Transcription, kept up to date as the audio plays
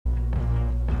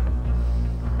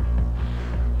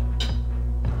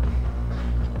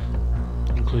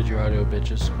include your audio,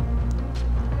 bitches.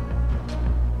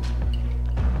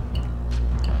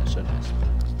 Oh, so nice.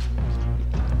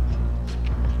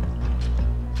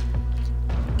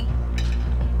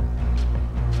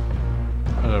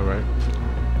 I know, right?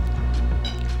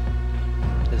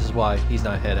 This is why he's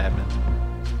not head admin.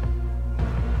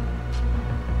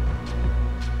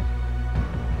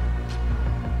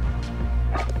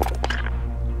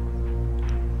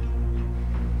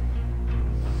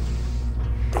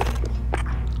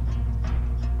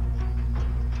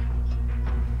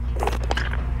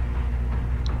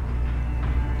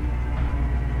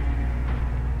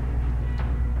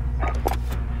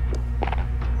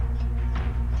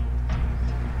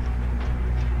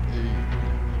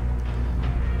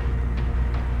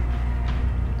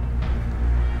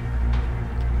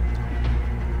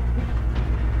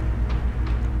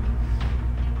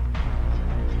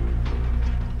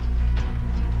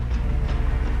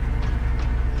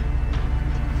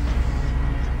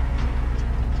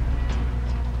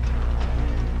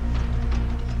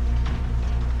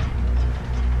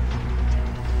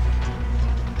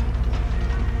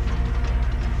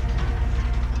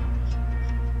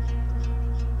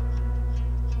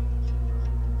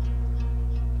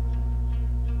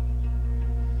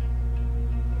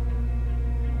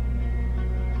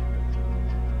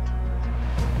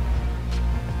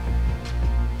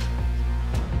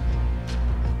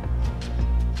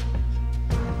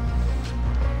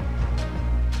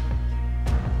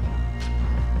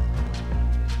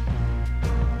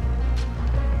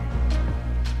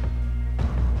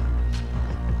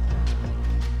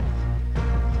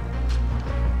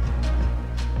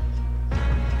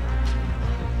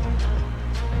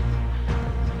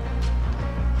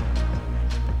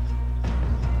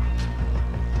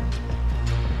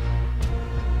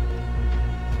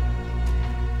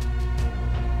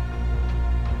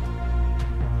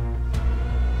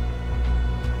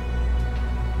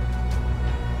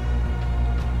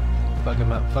 Fuck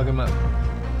him up, fuck him up.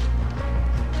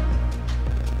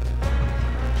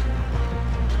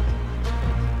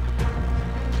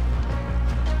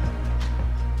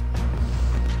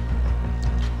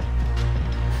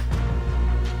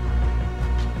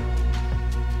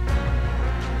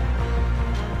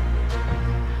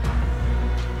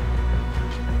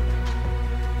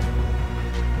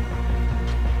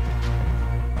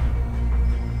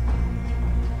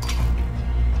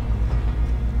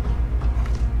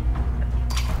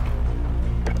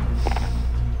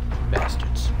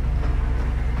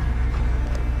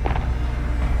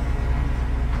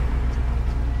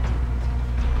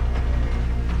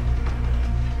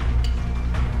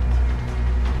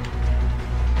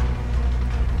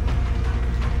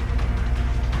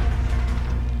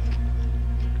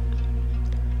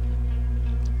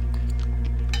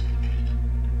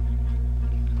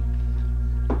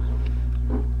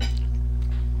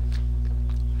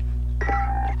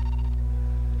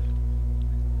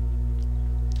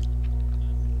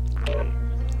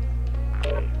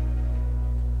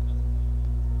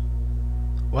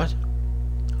 What?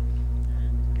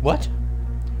 What?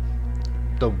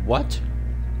 The what?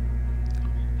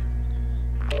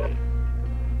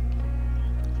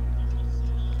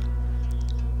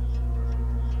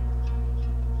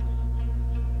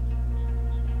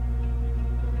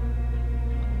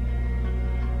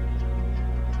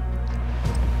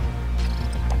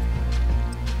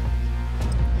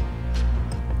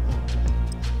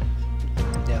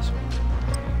 Yes.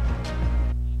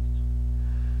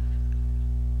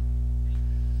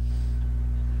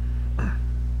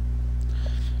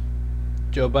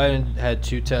 Joe Biden had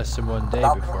 2 tests in one day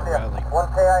before a rally.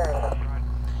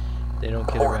 They don't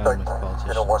get around with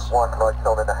politicians.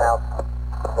 in the house.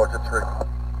 Roger 3.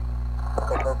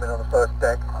 Got movement on the first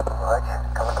deck. Right,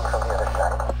 coming from the other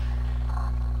side.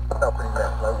 Opening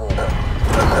left, low water.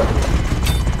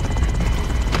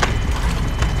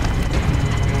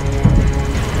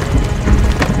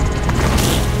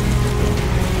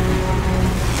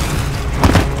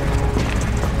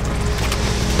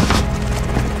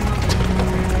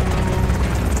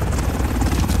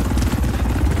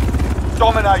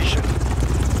 Domination.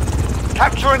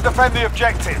 Capture and defend the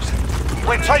objectives.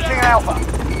 We're taking Alpha.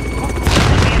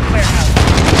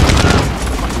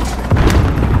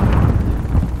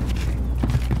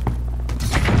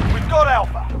 We've got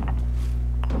Alpha.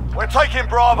 We're taking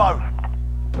Bravo.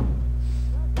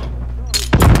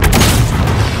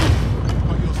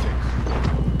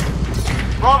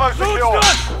 Bravo secure.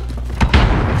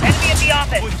 Enemy at the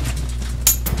office.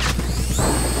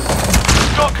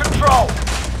 Got control.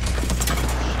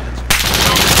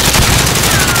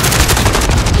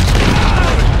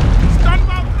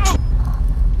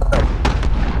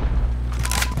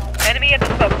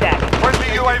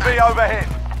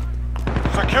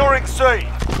 C.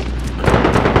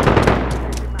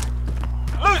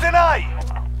 Losing A.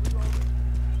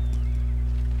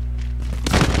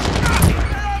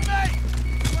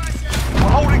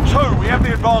 We're holding 2. We have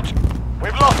the advantage.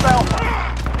 We've lost Alpha.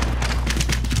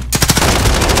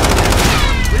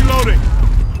 Reloading.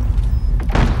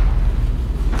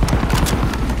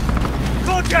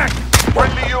 Contact!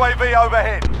 Friendly UAV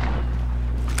overhead.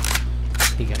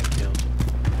 He got killed.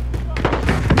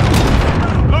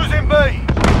 Losing B.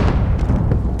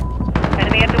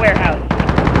 Enemy at the warehouse.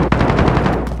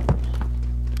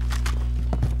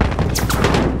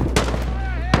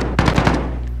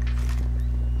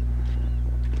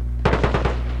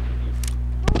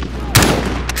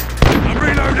 I'm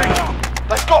reloading.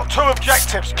 They've got 2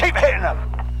 objectives. Keep hitting them.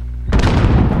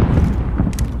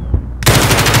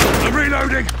 I'm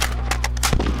reloading.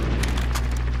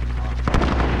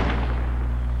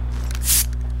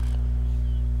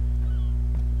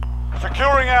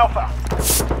 Securing Alpha.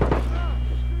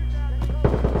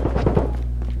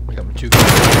 I got my 2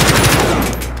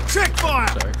 Check fire.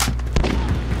 Sorry.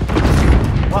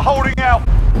 We're holding Alpha.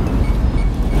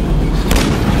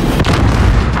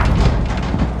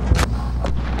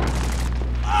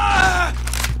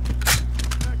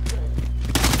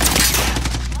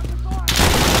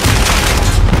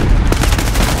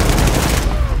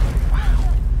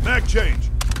 Mag change.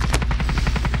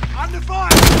 Under fire.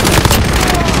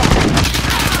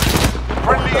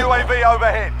 Friendly UAV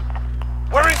overhead.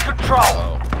 We're in control.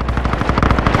 Oh.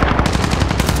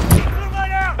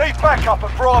 Need backup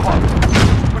at Bravo.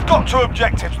 We've got 2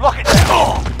 objectives. Lock it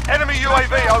down. Enemy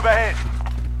UAV overhead.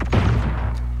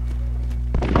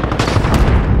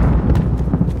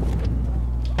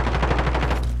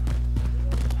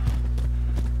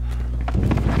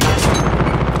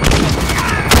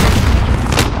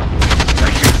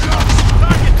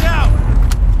 Target down.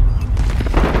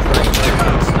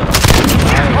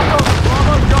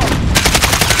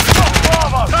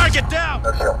 Bravo. Target down.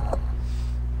 No shot.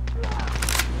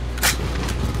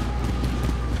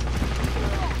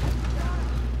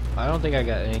 I don't think I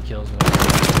got any kills.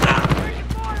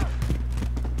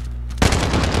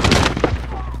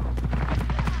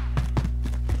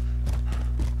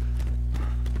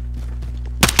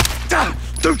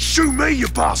 Don't shoot me, you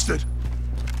bastard.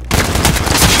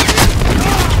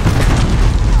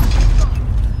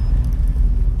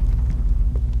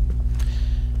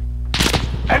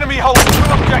 Enemy holds 2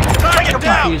 objectives. Target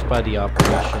down. Confused by the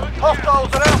operation.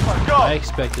 Hostiles at Alpha. I Go.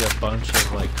 expected a bunch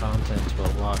of like content to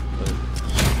unlock, but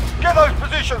Get those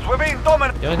positions. We're being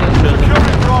dominated. the only thing that's really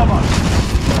Securing Bravo.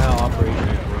 how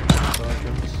operations work.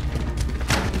 Sergeants.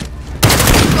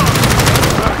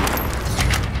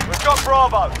 We've got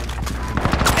Bravo.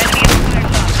 Enemy at the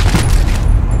fire shop.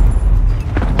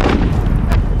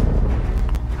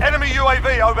 Enemy UAV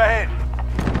overhead.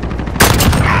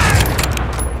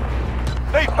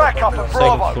 Need backup at Second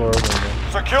Bravo. floor window.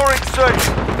 Securing C.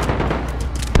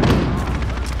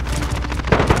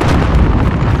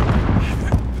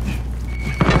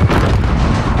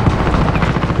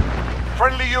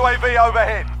 Friendly UAV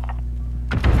overhead.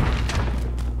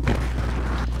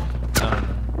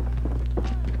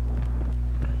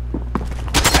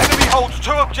 Enemy holds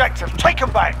 2 objectives. Take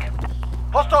them back.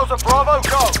 Hostiles at Bravo.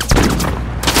 Go. Securing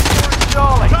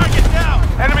Charlie. Target down.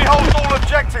 Enemy holds all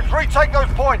objectives. Retake those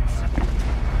points.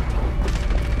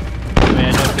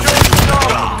 Man, no Securing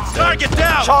Charlie. Target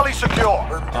down. Charlie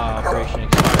secure. operation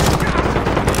expired.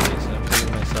 So I'm thinking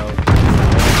to myself,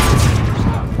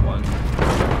 stop one.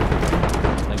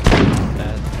 Like,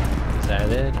 is that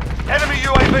it? Enemy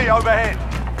UAV overhead.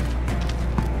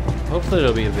 Hopefully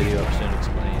there'll be a video up soon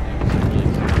explaining it, 'cause I'm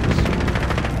really curious.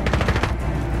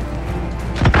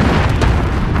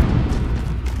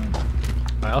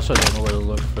 I also don't know where to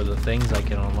look for the things I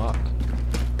can unlock.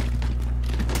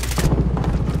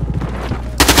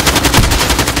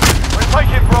 We're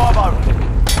taking Bravo.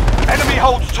 Enemy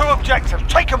holds 2 objectives.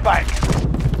 Take them back.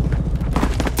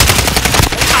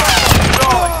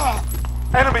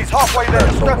 Enemies halfway there.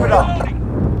 Step it up.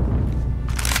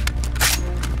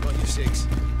 Got you 6.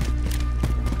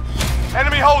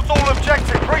 Enemy holds all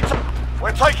objectives.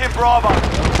 We're taking Bravo.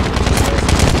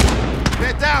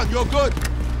 Get down. You're good.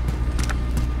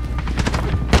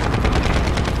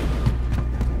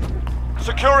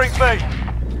 Securing B.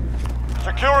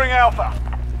 Securing Alpha.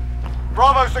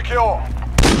 Bravo secure.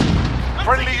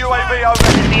 Friendly UAV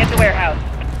overhead. Enemy at the warehouse.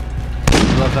 I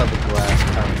love how the glass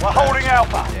kind of We're holding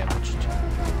Alpha. damaged.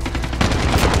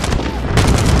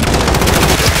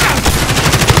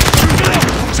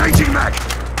 Changing mag.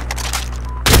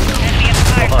 Enemy at the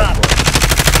fire shop.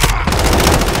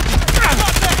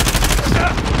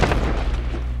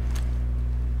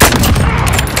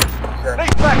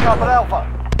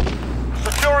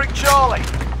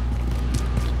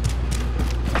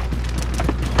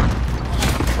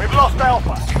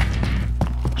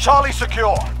 Charlie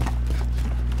secure.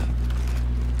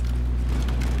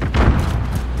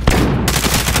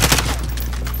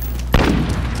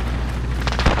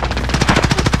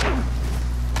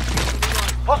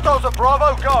 Hostiles at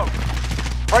Bravo, go.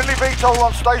 Friendly VTOL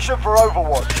on station for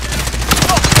Overwatch.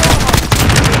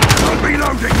 I'm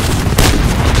reloading!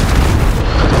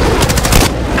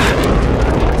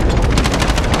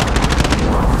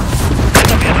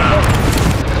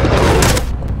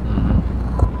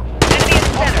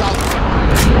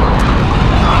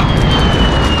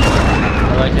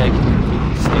 I like how you can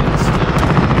completely stand still.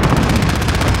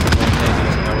 One thing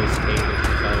is I always hated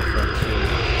the Battlefront 2.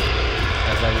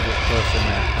 As I would get closer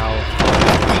to how far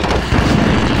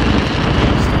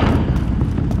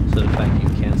so the fact you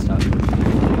can't stop it.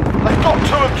 They've got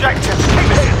 2 objectives. Keep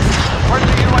hitting.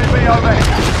 Friendly UAV overhead.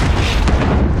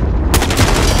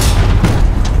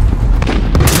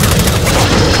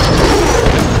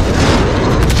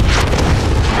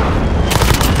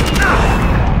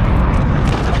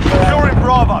 Securing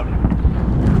Bravo.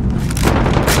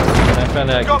 When I found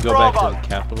out I could go back Bravo. to the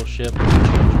capital ship and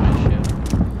change my ship,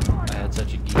 I had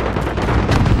such a geek.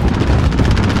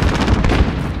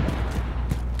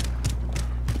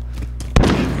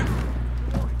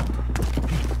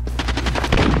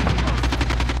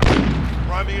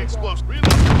 Priming explosive. I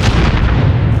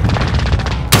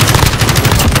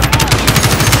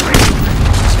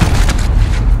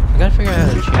gotta figure out how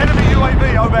to change Enemy UAV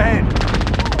overhead.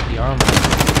 the armor.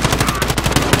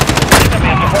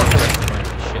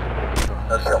 Shit. I don't know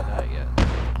how to do that yet.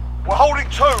 We're holding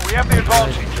 2. We have the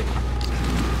advantage.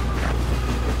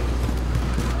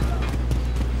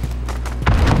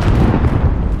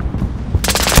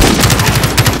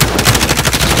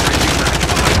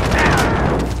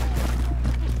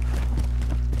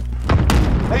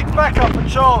 Need backup for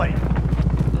Charlie.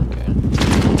 Okay.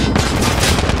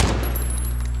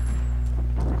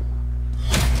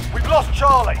 We've lost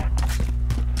Charlie.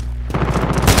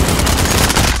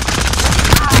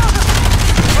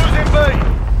 Losing B.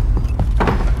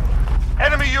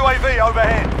 Enemy UAV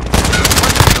overhead.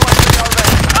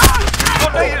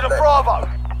 Not needed at Bravo.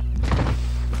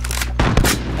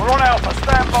 We're on Alpha,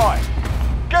 stand by.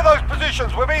 Get those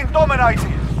positions, we're being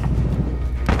dominated.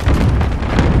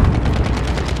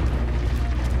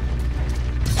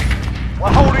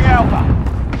 We're holding Alpha.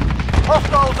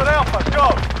 Hostiles at Alpha,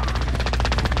 go.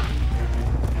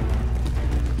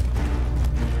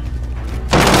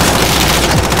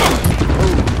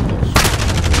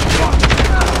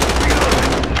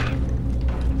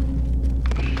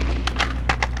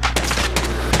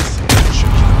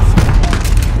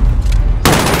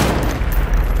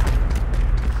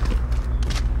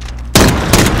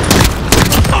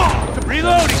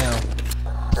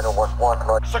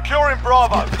 Securing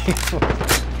Bravo.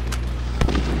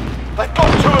 They've got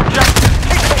 2 objectives.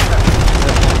 Keep hitting them.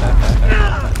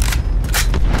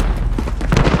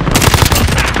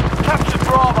 Capture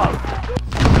Bravo.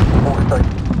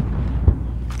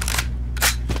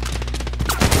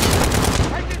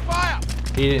 Taking fire!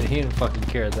 He didn't fucking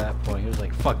care at that point. He was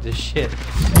like, fuck this shit.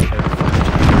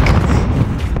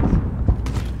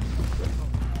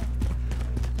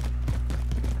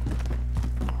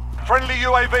 Friendly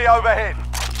UAV overhead.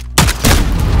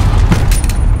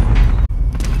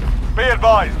 Be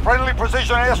advised, friendly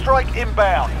precision airstrike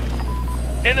inbound.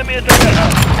 Enemy at the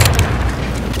warehouse.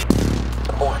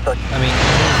 I mean,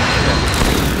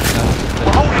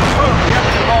 We're holding 2, we have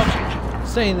the advantage.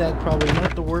 saying that probably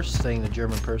not the worst thing the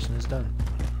German person has done.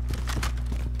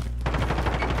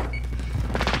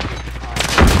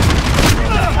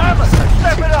 Hammond,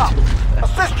 step it up.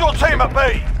 Assist your team at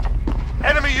B.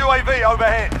 Enemy UAV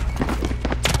overhead.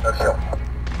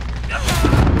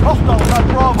 Hostiles at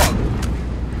Bravo.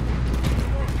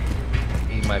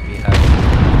 He might be having...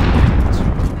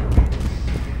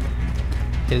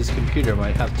 His computer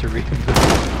might have to reboot.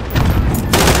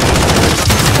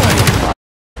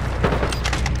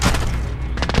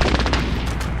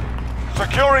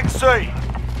 Securing C.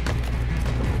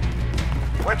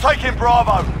 We're taking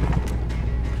Bravo.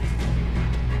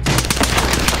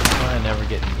 I never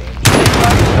get engaged.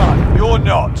 That's done. You're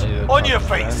not. Either On your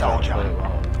fucking feet, friend or soldier. play it well.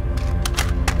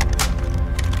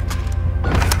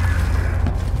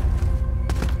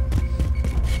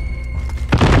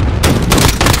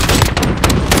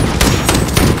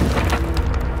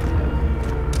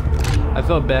 I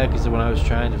felt bad because when I was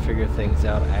trying to figure things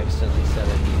out, I accidentally said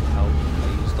I needed help.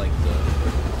 I used like the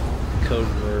code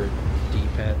word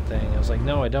D-pad thing. I was like,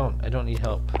 no, I don't. I don't need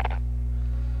help.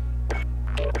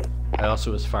 I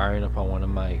also was firing up on one of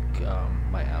my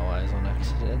my allies on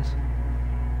accident.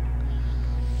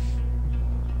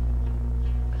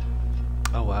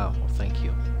 Oh wow, well thank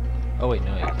you. Oh wait,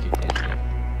 no, you keep tasing it.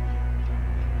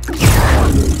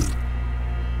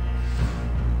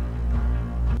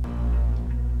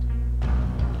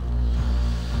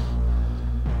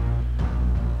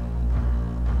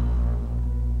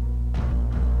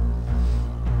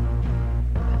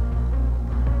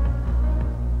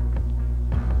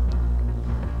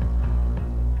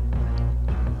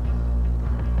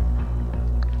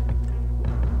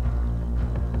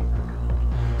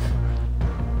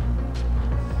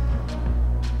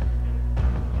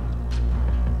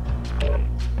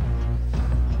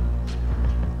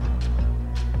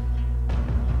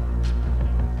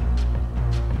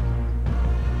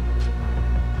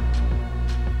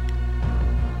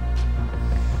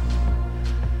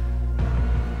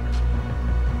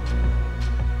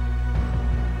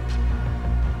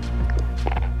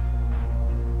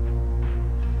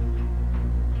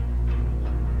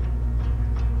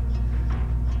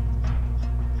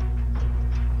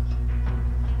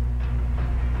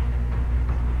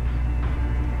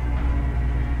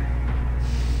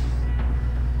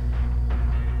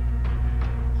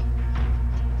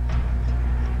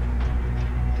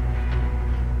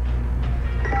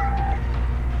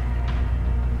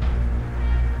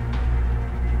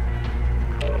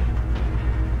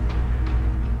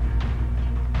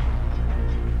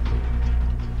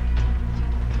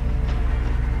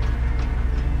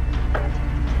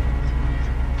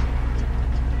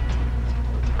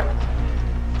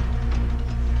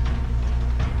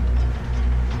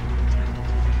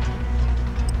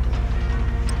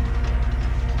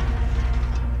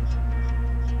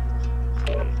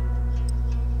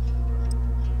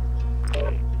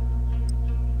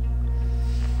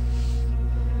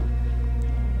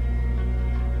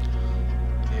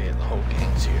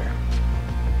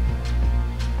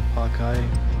 Hawkeye,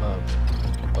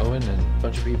 Owen, and a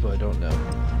bunch of people I don't know.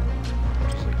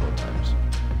 Just like old times.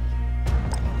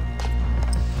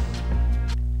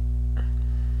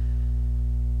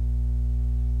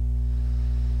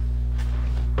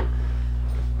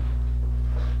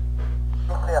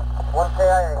 Nuclear, 1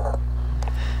 PA.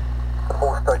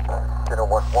 All stations, General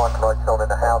 1-1, lights on in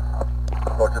the house.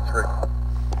 Roger 3.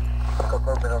 Got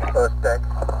movement on the first deck.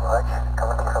 Right,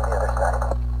 coming in from the other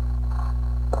side.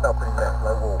 Opening left,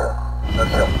 no water. No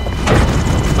shot.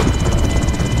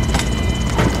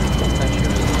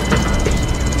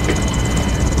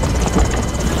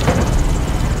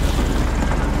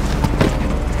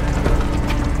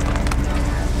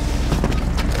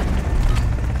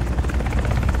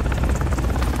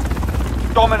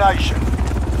 Domination.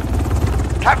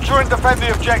 Capture and defend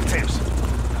the objectives.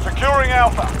 Securing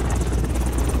Alpha.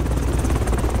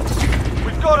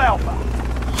 We've got Alpha.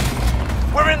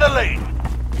 We're in the lead.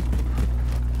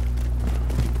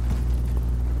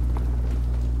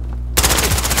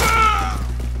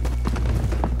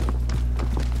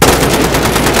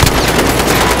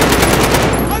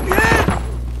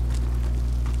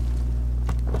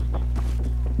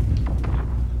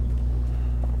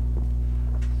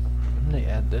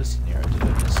 This in here, I did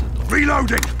it. This is the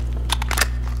Reloading!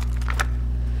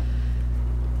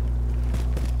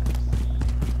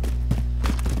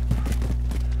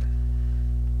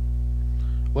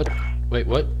 What? Wait,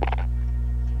 what?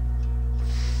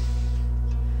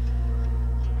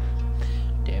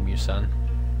 Damn you, son.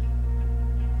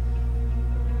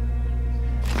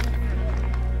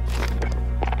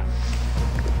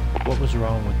 What was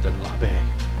wrong with the lobby?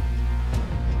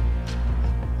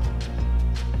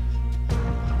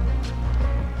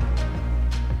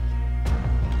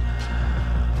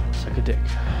 Suck a dick.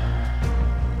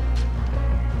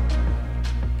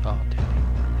 Oh, damn.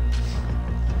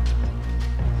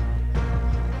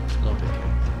 A little bit gay.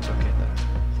 It's okay though.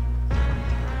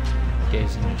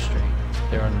 Gays and new straight.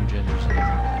 There are no genders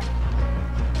anymore.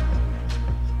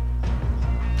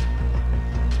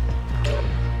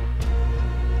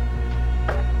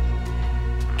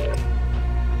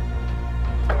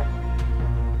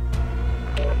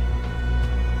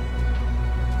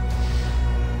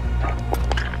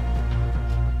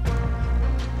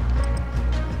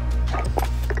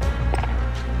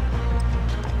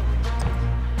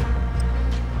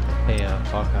 Hey,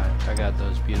 Hawkeye, I got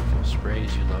those beautiful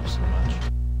sprays you love so much.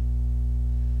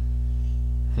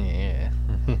 Yeah.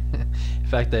 In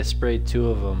fact, I sprayed 2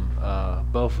 of them,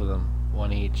 both of them,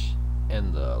 1 each,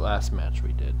 in the last match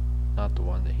we did, not the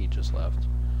one that he just left.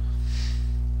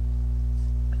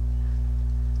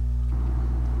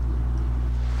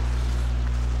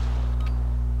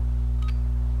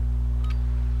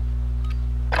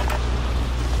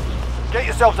 Get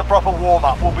yourselves a proper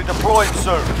warm-up. We'll be deploying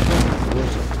soon.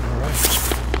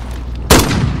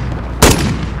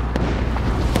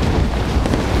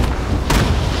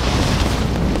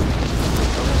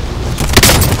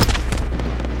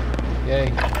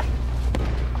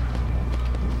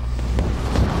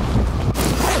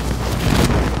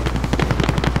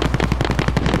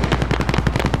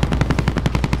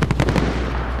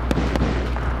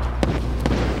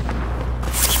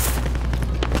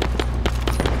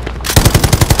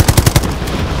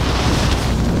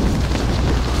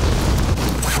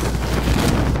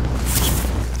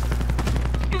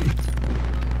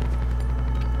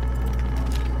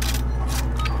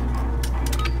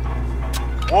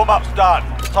 warm-up's done.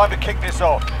 Time to kick this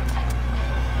off.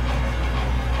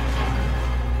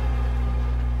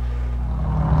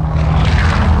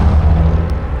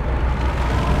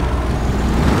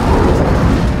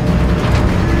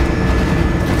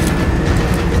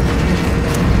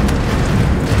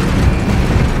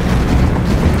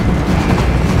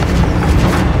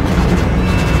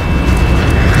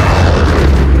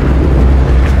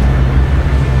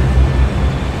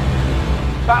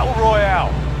 Battle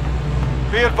Royale.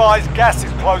 Be advised, gas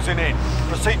is closing in.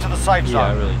 Proceed to the safe zone. Yeah,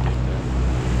 I really do.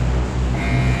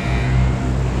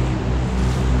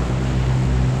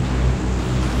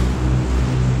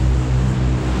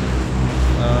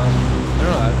 I don't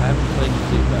know. I haven't played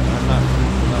Fleet, but I'm not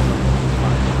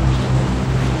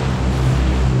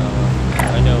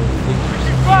I know Fleet.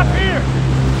 Drop here!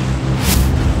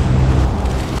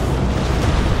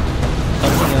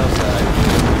 Something else that I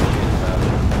really appreciate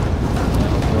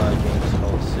about a lot of games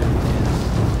called Civ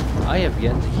is I have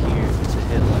yet to hear to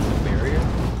hit like a barrier.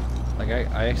 Like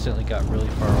I accidentally got really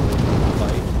far away from the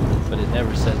fight, but it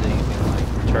never said anything like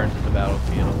return to the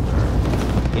battlefield or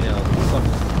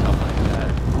something dumb like that.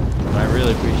 And I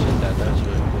really appreciate that. That's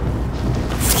really cool.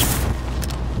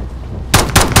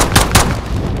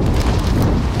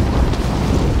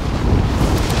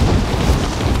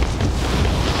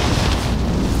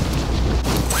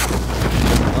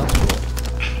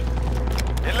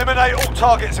 Eliminate all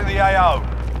targets in the AO.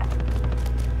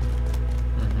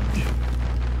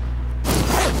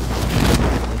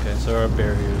 Okay, so our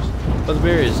barriers, but the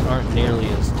barriers aren't nearly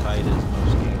as tight as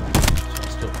most games, so I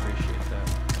still appreciate that.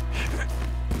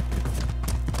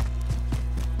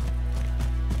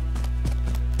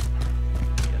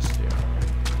 Yes, they are.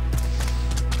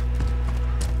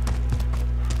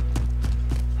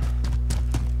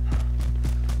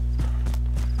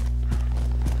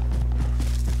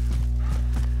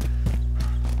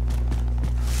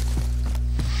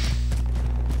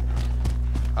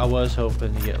 I was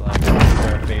hoping to get like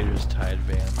Darth Vader's tie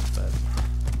advance, but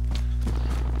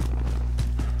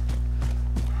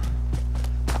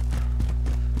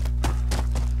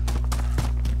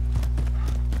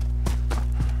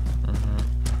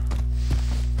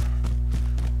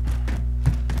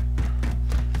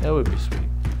that would be sweet.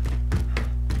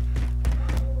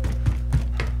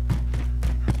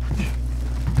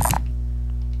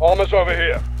 Almost over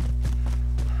here.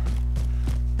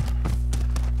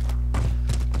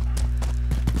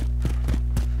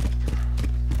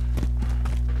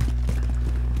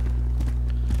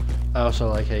 I also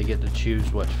like how you get to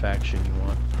choose what faction you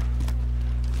want.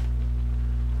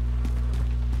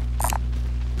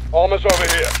 Almost over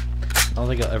here. I don't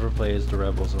think I'll ever play as the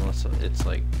rebels unless it's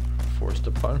like forced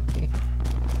upon me.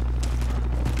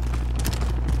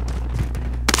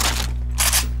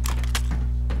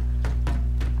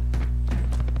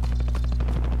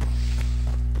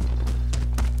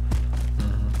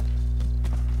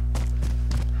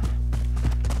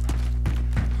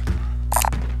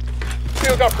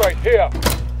 Field upgrade here.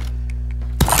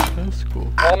 That's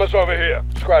cool. Almost over here.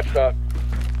 Scratch that.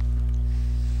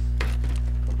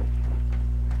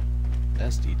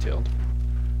 That's detailed.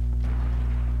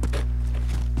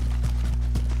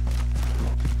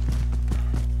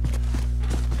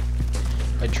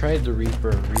 I tried the Reaper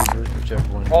or Reaver, whichever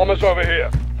one. Almost over here.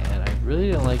 And I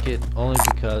really didn't like it only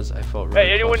because I felt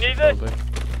really anyone need this?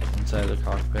 claustrophobic inside the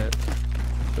cockpit,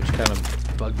 which kind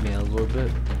of bugged me out a little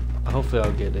bit. Hopefully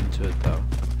I'll get into it though,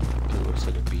 because it looks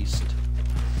like a beast.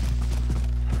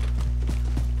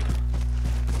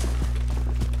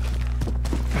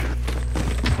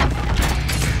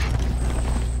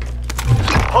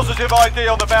 Positive ID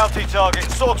on the bounty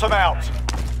target. Sort them out.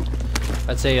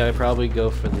 I'd say I'd probably go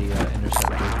for the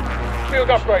interceptor. Field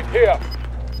upgrade here.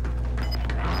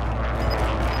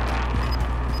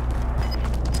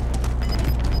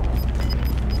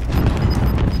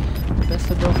 Best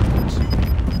of both worlds.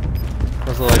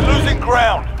 Also, like, Losing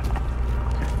ground.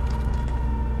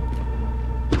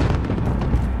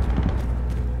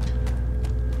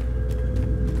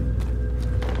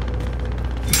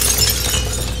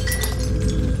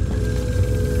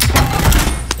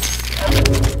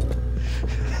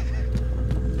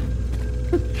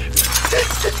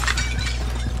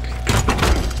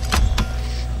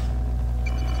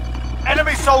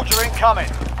 Enemy soldier incoming.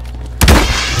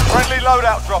 Friendly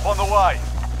loadout drop on the way.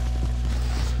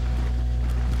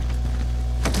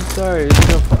 sorry,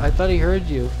 I thought he heard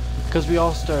you, because we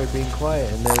all started being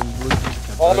quiet, and then Luke just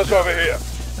kept Almost over here.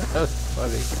 That was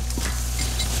funny.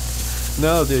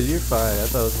 No, dude, you're fine. I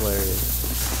thought it was hilarious.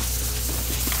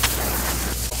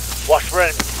 Watch for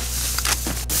enemy.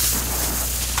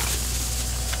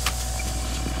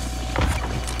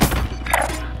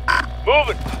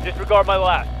 Moving. Disregard my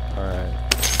last. Alright.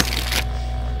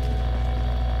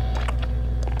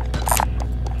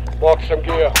 Mark some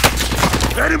gear.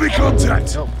 Enemy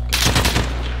contact! Nope.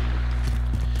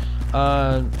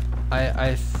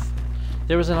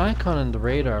 There was an icon in the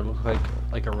radar, looked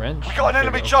like a wrench. We got an I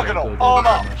enemy figured, okay, juggernaut. go Arm do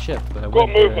it up. on my ship, but I Got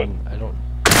went there movement. and I don't.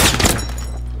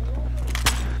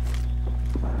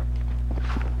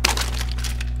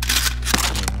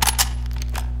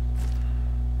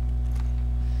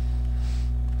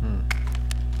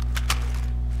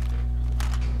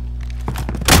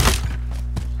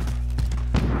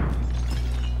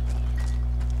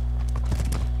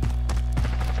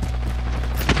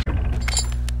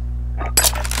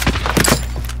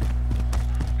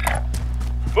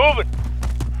 Moving.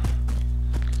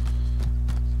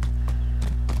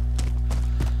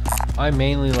 I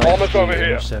mainly like Almost the over here.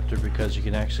 interceptor because you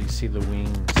can actually see the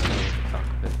wings of the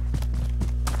cockpit.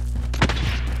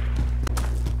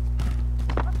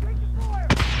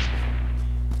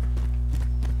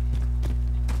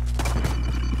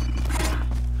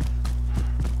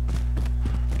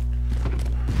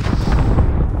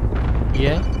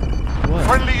 Yeah? What?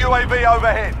 Friendly UAV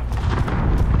overhead.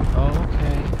 Oh,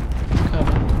 okay. I'm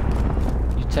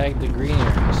coming. You tagged the green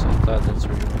area, so I thought that's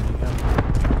where you wanted to go.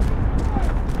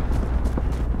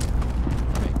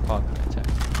 Wait, pog attack.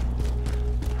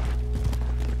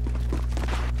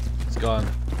 It's gone.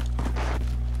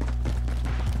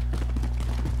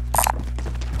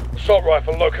 Assault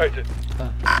rifle located.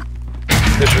 Huh.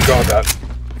 Disregard that.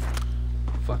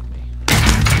 Fuck me.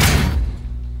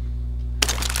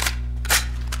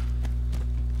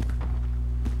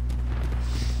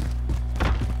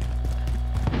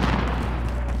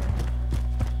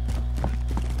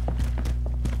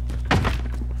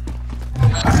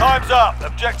 Time's up.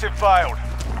 Objective failed.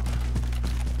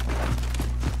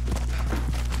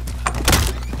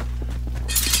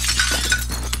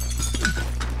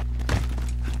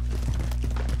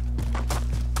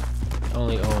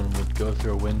 Only Owen would go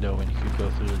through a window when you could go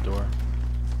through the door.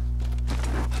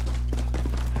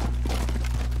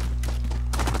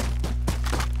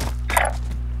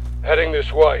 Heading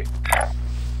this way.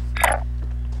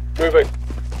 Moving.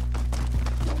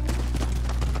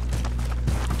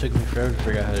 It took me forever to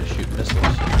figure out how to shoot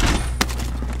missiles.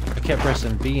 I kept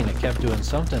pressing B and it kept doing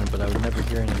something, but I would never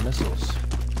hear any missiles.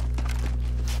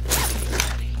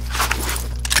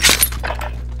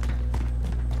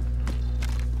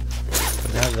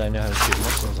 But now that I know how to shoot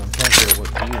missiles, I'm trying to figure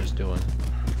out what B is doing.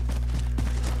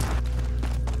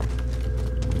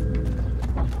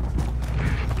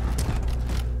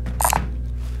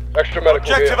 Extra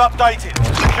medical Objective here. updated.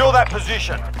 Secure that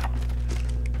position.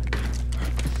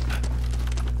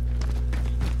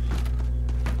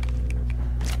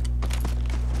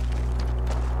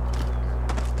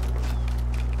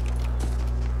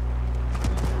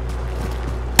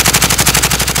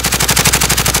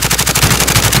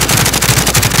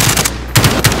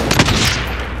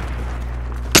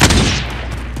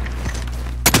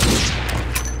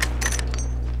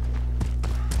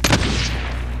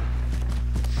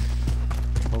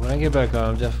 When I get back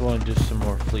on, I definitely want to do some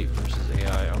more Fleet versus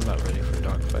AI. I'm not ready for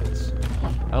dogfights.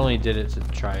 I only did it to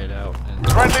try it out.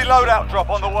 And Friendly loadout drop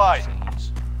on the way.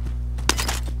 scenes.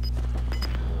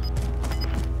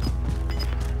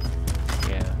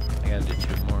 Yeah, I gotta do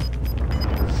 2 more.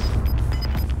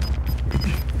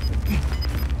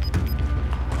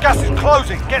 Gas is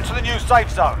closing. Get to the new safe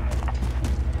zone.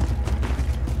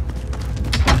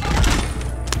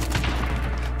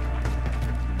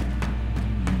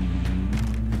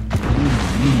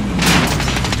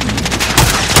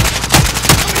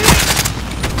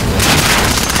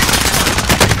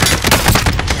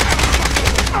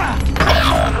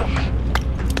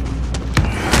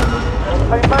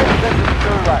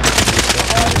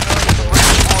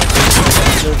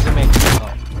 There's the main. Oh.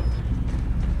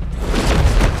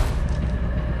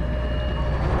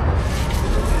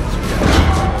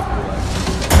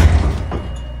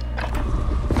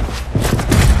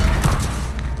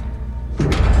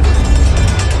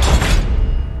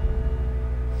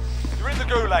 You're in the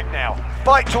gulag now.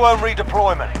 Fight to earn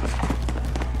redeployment.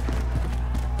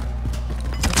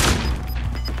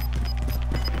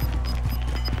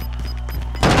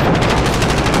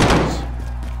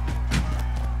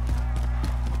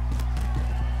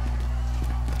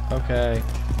 Okay.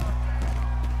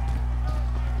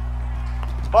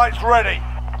 Fight's ready.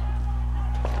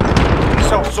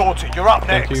 Self-sorted. You're up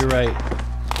Thank next. you, you're right.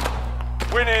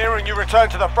 Win here and you return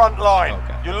to the front line.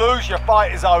 Okay. You lose, your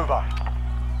fight is over.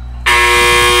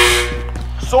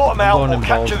 Sort them out going or in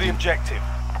capture balls. the objective.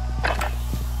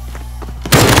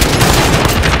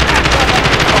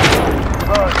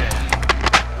 Burn it.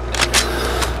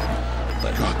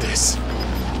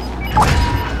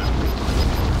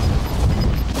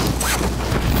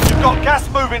 got gas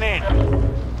moving in.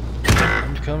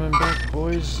 I'm coming back,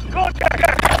 boys. Your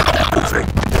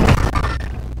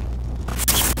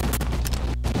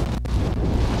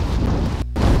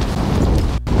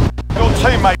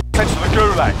teammates sent to the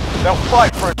gulag. They'll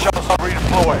fight for a chance to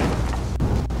redeploy.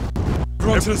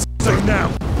 Run to the safe now.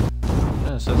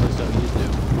 No, sounds like something you do.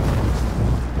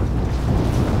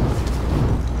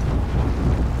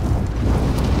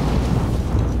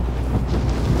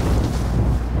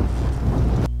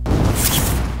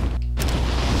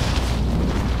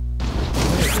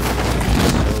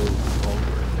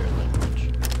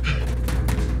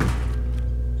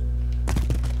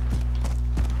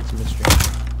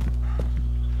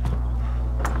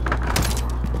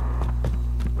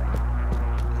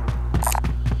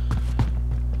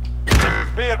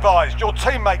 Be advised, your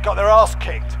teammate got their ass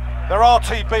kicked. They're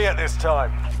RTB at this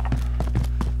time.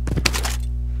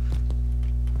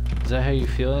 Is that how you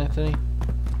feel, Anthony?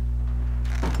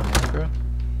 Bro?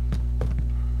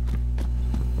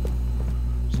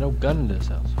 There's no gun in this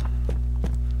house.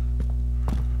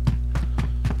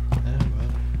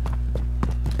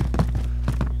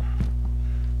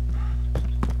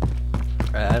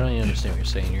 I don't even understand what you're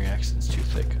saying. Your accent's too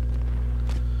thick.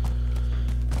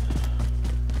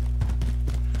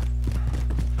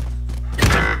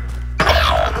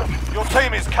 Your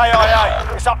team is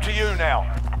KIA. It's up to you now.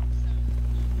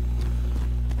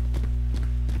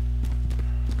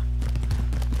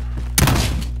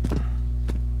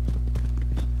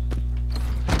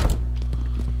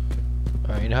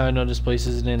 Alright, you know how I know this place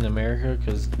isn't in America?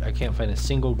 Because I can't find a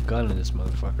single gun in this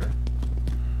motherfucker.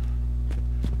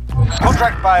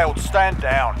 Contract failed. Stand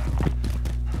down.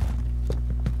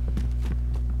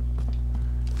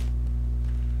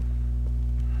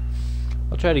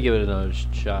 I'll try to give it another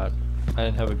shot. I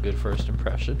didn't have a good first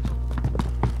impression.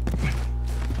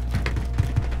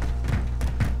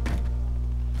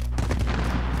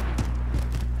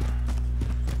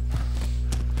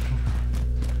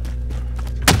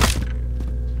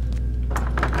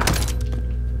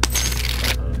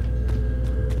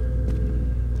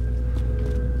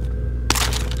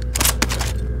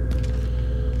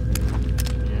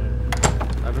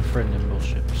 I have a friend in both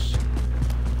ships.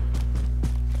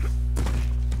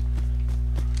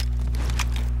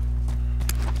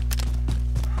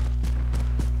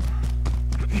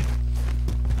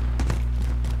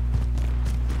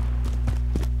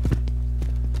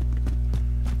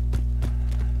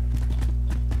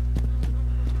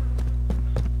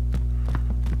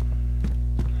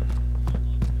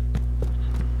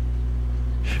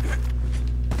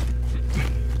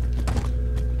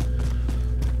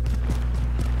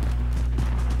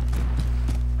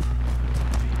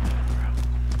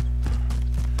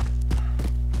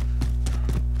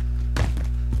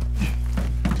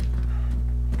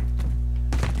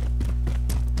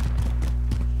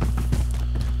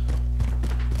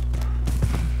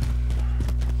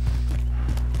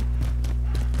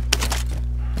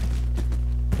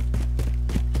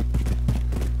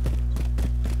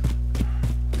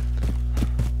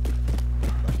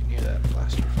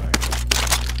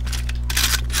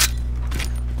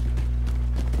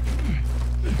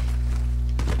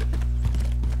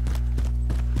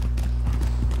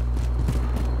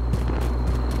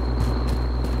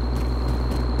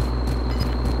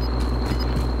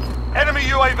 Enemy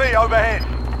UAV overhead.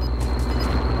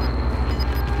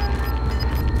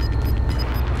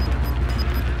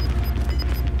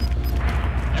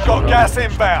 Got gas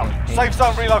inbound. Safe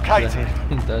zone relocated. I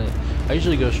haven't done it. I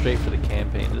usually go straight for the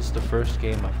campaign. This is the first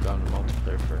game I've gone to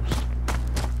multiplayer first.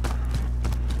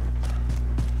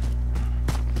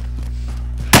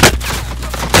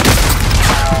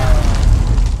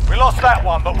 We lost that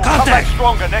one, but we'll come back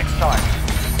stronger next time.